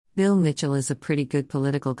Bill Mitchell is a pretty good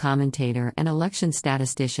political commentator and election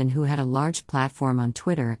statistician who had a large platform on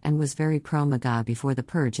Twitter and was very pro-MAGA before the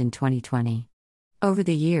purge in 2020. Over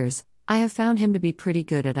the years, I have found him to be pretty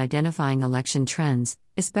good at identifying election trends,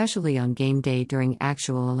 especially on game day during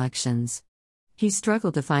actual elections. He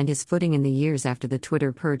struggled to find his footing in the years after the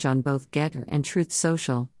Twitter purge on both Getter and Truth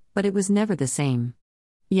Social, but it was never the same.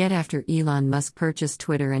 Yet after Elon Musk purchased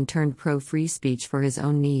Twitter and turned pro-free speech for his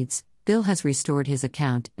own needs, Bill has restored his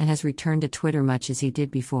account and has returned to Twitter much as he did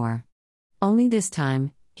before. Only this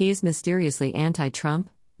time, he is mysteriously anti-Trump,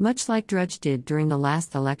 much like Drudge did during the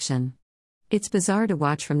last election. It's bizarre to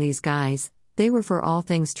watch from these guys. They were for all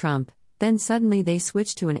things Trump, then suddenly they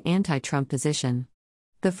switched to an anti-Trump position.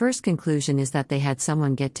 The first conclusion is that they had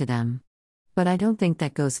someone get to them. But I don't think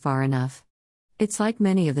that goes far enough. It's like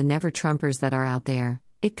many of the never-Trumpers that are out there.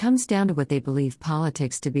 It comes down to what they believe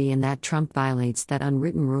politics to be, and that Trump violates that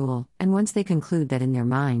unwritten rule, and once they conclude that in their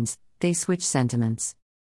minds, they switch sentiments.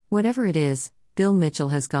 Whatever it is, Bill Mitchell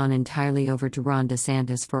has gone entirely over to Ron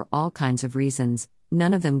DeSantis for all kinds of reasons,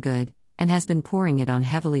 none of them good, and has been pouring it on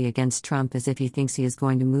heavily against Trump as if he thinks he is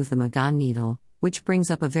going to move the MAGA needle, which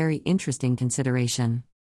brings up a very interesting consideration.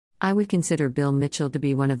 I would consider Bill Mitchell to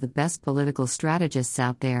be one of the best political strategists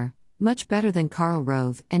out there, much better than Karl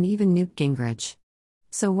Rove and even Newt Gingrich.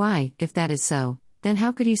 So why, if that is so, then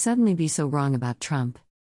how could he suddenly be so wrong about Trump?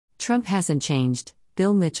 Trump hasn't changed,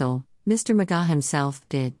 Bill Mitchell, Mr. MAGA himself,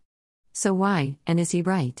 did. So why, and is he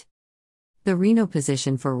right? The Reno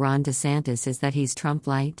position for Ron DeSantis is that he's Trump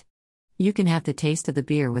light. You can have the taste of the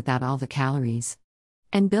beer without all the calories.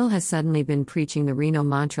 And Bill has suddenly been preaching the Reno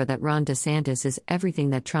mantra that Ron DeSantis is everything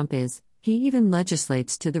that Trump is. He even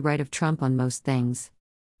legislates to the right of Trump on most things.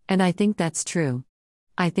 And I think that's true.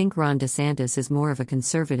 I think Ron DeSantis is more of a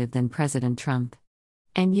conservative than President Trump.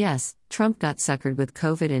 And yes, Trump got suckered with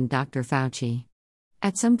COVID and Dr. Fauci.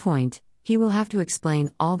 At some point, he will have to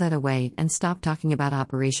explain all that away and stop talking about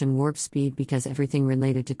Operation Warp Speed because everything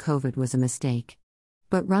related to COVID was a mistake.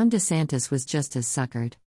 But Ron DeSantis was just as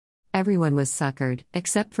suckered. Everyone was suckered,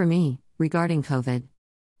 except for me, regarding COVID.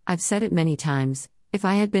 I've said it many times, if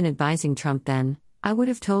I had been advising Trump then, I would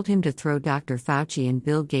have told him to throw Dr. Fauci and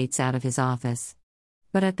Bill Gates out of his office.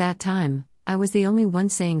 But at that time, I was the only one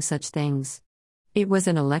saying such things. It was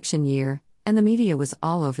an election year, and the media was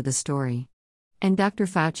all over the story. And Dr.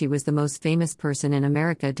 Fauci was the most famous person in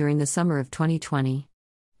America during the summer of 2020.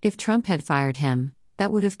 If Trump had fired him,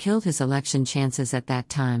 that would have killed his election chances at that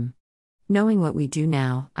time. Knowing what we do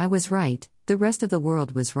now, I was right, the rest of the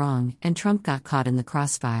world was wrong, and Trump got caught in the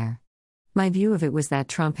crossfire. My view of it was that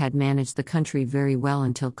Trump had managed the country very well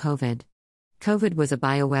until COVID. COVID was a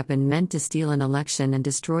bioweapon meant to steal an election and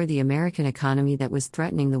destroy the American economy that was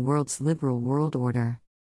threatening the world's liberal world order.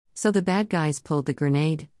 So the bad guys pulled the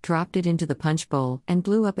grenade, dropped it into the punch bowl, and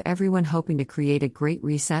blew up everyone, hoping to create a great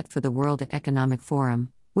reset for the World Economic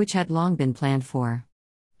Forum, which had long been planned for.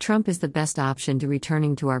 Trump is the best option to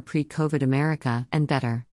returning to our pre-COVID America, and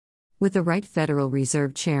better. With the right Federal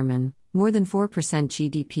Reserve Chairman, more than 4%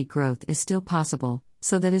 GDP growth is still possible,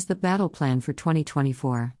 so that is the battle plan for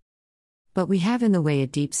 2024. But we have in the way a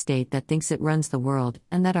deep state that thinks it runs the world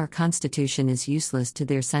and that our Constitution is useless to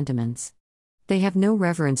their sentiments. They have no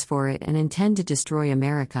reverence for it and intend to destroy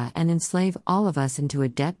America and enslave all of us into a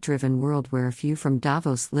debt-driven world where a few from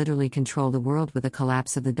Davos literally control the world with a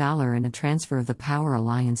collapse of the dollar and a transfer of the power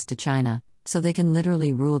alliance to China, so they can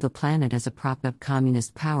literally rule the planet as a propped-up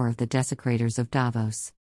communist power of the desecrators of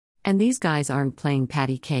Davos. And these guys aren't playing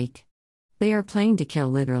patty cake. They are playing to kill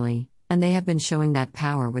literally. And they have been showing that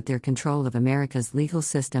power with their control of America's legal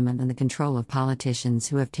system and the control of politicians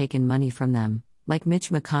who have taken money from them, like Mitch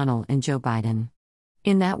McConnell and Joe Biden.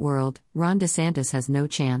 In that world, Ron DeSantis has no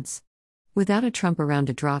chance. Without a Trump around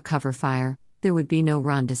to draw cover fire, there would be no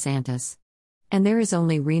Ron DeSantis. And there is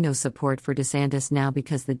only Reno support for DeSantis now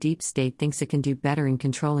because the deep state thinks it can do better in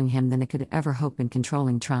controlling him than it could ever hope in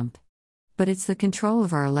controlling Trump. But it's the control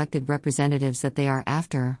of our elected representatives that they are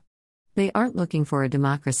after. They aren't looking for a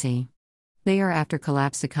democracy. They are after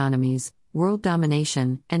collapsed economies, world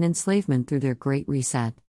domination, and enslavement through their Great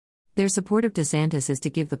Reset. Their support of DeSantis is to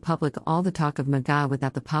give the public all the talk of MAGA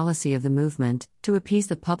without the policy of the movement, to appease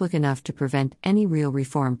the public enough to prevent any real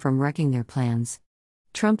reform from wrecking their plans.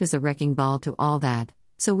 Trump is a wrecking ball to all that,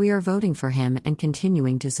 so we are voting for him and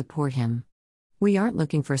continuing to support him. We aren't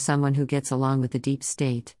looking for someone who gets along with the deep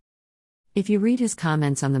state. If you read his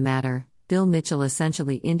comments on the matter, Bill Mitchell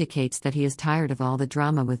essentially indicates that he is tired of all the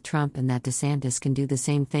drama with Trump and that DeSantis can do the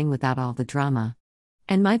same thing without all the drama.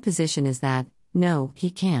 And my position is that, no, he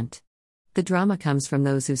can't. The drama comes from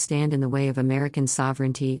those who stand in the way of American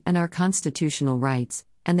sovereignty and our constitutional rights,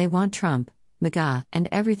 and they want Trump, MAGA, and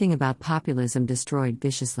everything about populism destroyed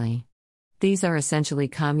viciously. These are essentially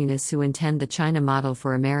communists who intend the China model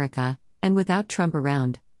for America, and without Trump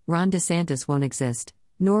around, Ron DeSantis won't exist,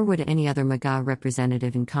 nor would any other MAGA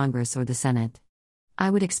representative in Congress or the Senate.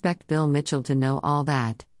 I would expect Bill Mitchell to know all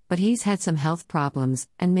that, but he's had some health problems,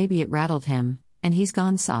 and maybe it rattled him, and he's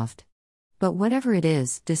gone soft. But whatever it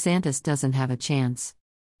is, DeSantis doesn't have a chance.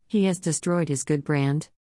 He has destroyed his good brand.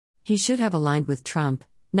 He should have aligned with Trump,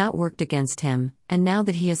 not worked against him, and now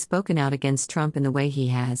that he has spoken out against Trump in the way he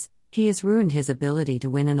has ruined his ability to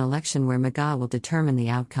win an election where MAGA will determine the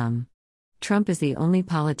outcome. Trump is the only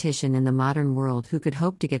politician in the modern world who could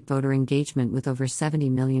hope to get voter engagement with over 70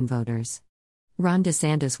 million voters. Ron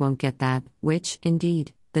DeSantis won't get that, which,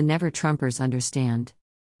 indeed, the never-Trumpers understand.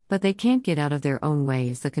 But they can't get out of their own way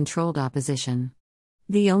as the controlled opposition.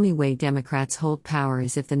 The only way Democrats hold power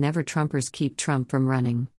is if the never-Trumpers keep Trump from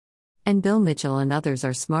running. And Bill Mitchell and others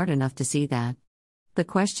are smart enough to see that. The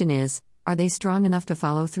question is, are they strong enough to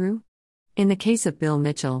follow through? In the case of Bill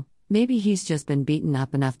Mitchell, maybe he's just been beaten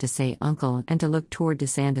up enough to say uncle and to look toward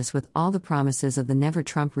DeSantis with all the promises of the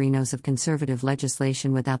never-Trump Renos of conservative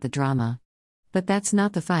legislation without the drama. But that's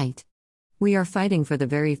not the fight. We are fighting for the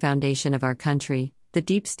very foundation of our country, the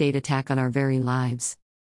deep state attack on our very lives.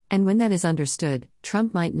 And when that is understood,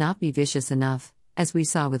 Trump might not be vicious enough, as we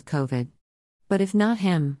saw with COVID. But if not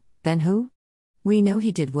him, then who? We know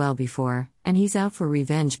he did well before, and he's out for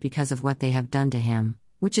revenge because of what they have done to him,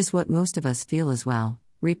 which is what most of us feel as well,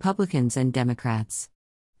 Republicans and Democrats.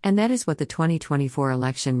 And that is what the 2024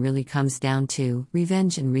 election really comes down to,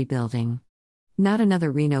 revenge and rebuilding. Not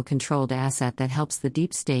another Reno-controlled asset that helps the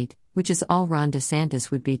deep state, which is all Ron DeSantis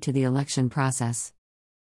would be to the election process.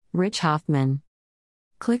 Rich Hoffman.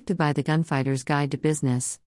 Click to buy the Gunfighter's Guide to Business.